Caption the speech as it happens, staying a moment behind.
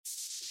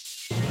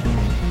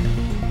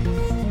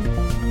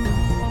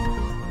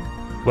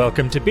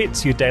Welcome to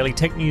Bits, your daily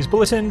tech news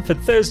bulletin for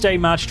Thursday,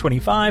 March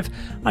 25.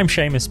 I'm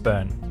Seamus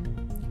Byrne.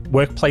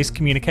 Workplace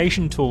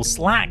communication tool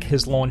Slack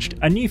has launched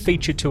a new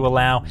feature to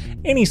allow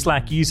any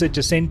Slack user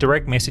to send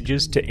direct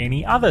messages to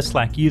any other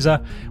Slack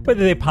user,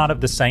 whether they're part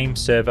of the same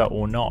server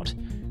or not.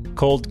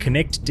 Called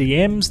Connect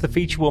DMs, the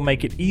feature will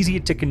make it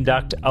easier to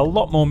conduct a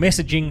lot more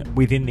messaging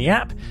within the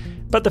app,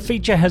 but the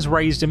feature has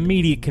raised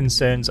immediate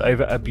concerns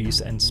over abuse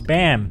and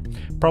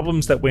spam.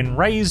 Problems that, when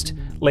raised,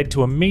 led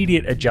to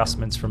immediate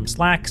adjustments from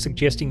Slack,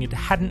 suggesting it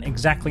hadn't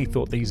exactly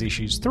thought these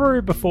issues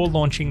through before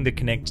launching the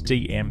Connect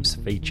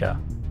DMs feature.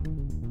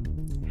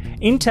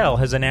 Intel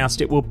has announced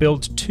it will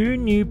build 2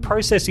 new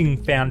processing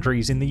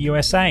foundries in the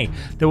USA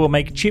that will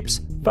make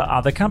chips for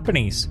other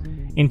companies.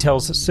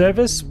 Intel's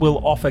service will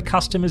offer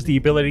customers the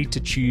ability to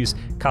choose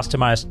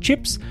customized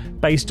chips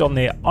based on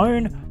their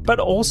own,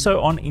 but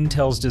also on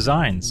Intel's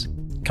designs.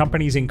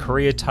 Companies in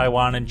Korea,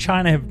 Taiwan, and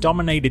China have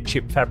dominated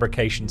chip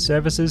fabrication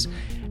services,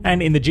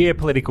 and in the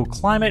geopolitical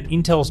climate,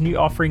 Intel's new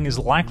offering is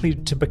likely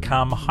to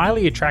become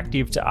highly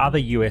attractive to other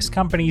US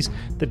companies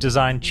that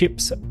design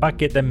chips but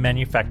get them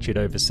manufactured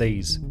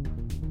overseas.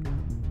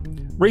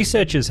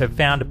 Researchers have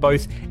found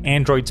both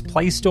Android's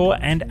Play Store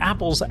and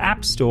Apple's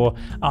App Store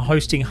are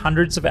hosting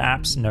hundreds of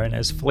apps known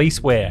as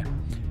fleeceware.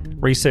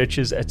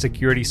 Researchers at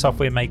security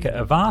software maker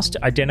Avast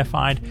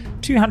identified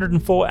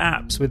 204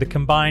 apps with a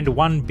combined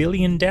 1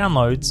 billion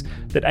downloads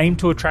that aim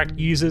to attract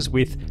users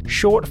with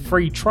short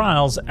free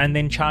trials and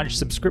then charge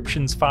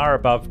subscriptions far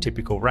above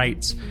typical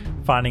rates,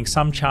 finding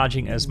some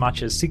charging as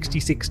much as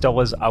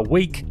 $66 a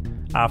week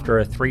after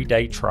a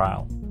 3-day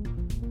trial.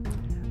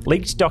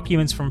 Leaked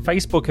documents from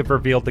Facebook have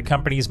revealed the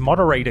company's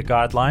moderator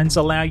guidelines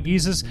allow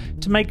users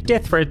to make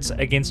death threats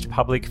against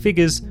public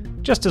figures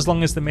just as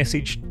long as the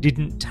message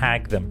didn't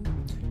tag them.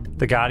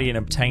 The Guardian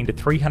obtained a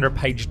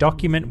 300-page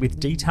document with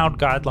detailed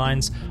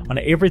guidelines on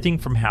everything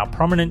from how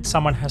prominent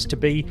someone has to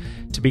be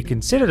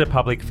considered a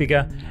public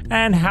figure,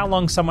 and how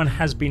long someone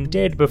has been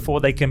dead before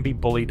they can be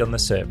bullied on the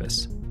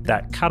service.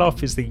 That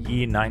cutoff is the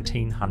year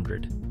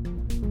 1900.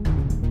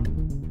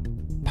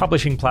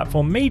 Publishing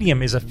platform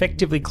Medium is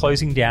effectively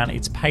closing down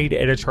its paid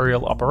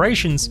editorial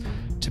operations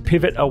to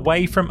pivot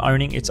away from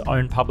owning its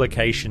own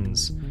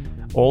publications.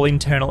 All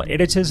internal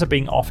editors are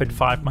being offered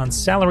 5 months'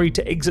 salary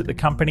to exit the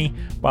company,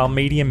 while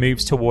Medium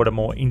moves toward a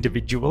more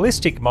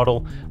individualistic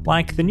model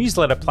like the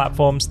newsletter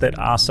platforms that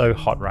are so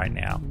hot right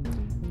now.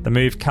 The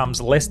move comes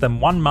less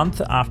than 1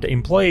 month after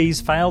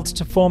employees failed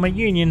to form a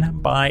union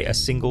by a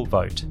single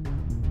vote.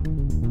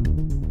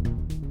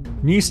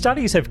 New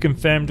studies have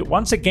confirmed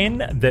once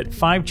again that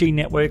 5G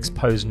networks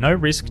pose no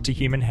risk to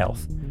human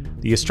health.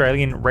 The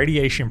Australian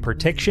Radiation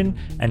Protection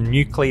and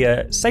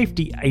Nuclear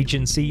Safety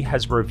Agency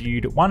has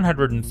reviewed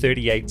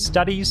 138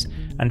 studies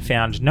and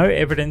found no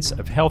evidence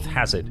of health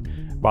hazard,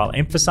 while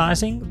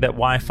emphasising that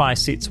Wi-Fi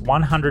sits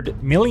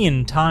 100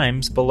 million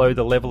times below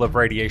the level of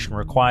radiation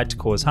required to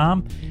cause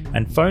harm,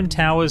 and phone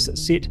towers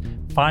sit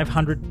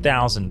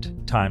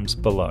 500,000 times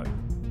below.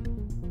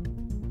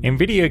 In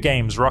video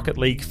games, Rocket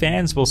League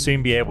fans will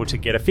soon be able to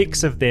get a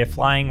fix of their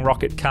flying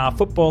rocket car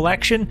football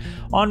action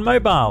on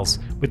mobiles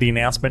with the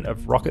announcement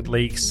of Rocket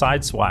League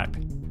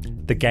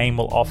Sideswipe. The game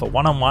will offer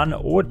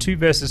 1-on-1 or 2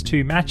 versus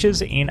 2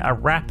 matches in a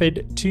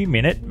rapid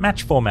 2-minute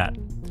match format.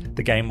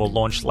 The game will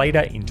launch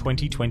later in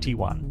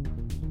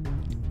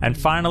 2021. And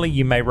finally,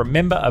 you may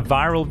remember a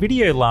viral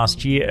video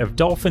last year of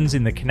dolphins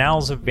in the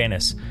canals of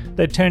Venice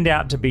that turned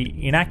out to be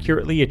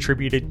inaccurately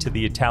attributed to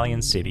the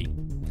Italian city.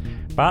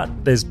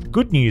 But there's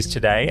good news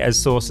today, as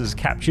sources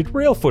captured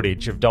real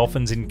footage of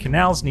dolphins in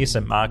canals near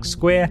St Mark's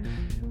Square,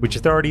 which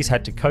authorities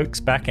had to coax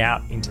back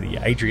out into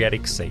the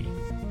Adriatic Sea.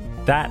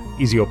 That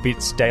is your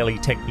Bits Daily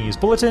Tech News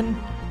Bulletin.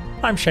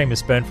 I'm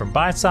Seamus Byrne from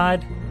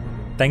Byteside.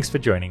 Thanks for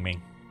joining me.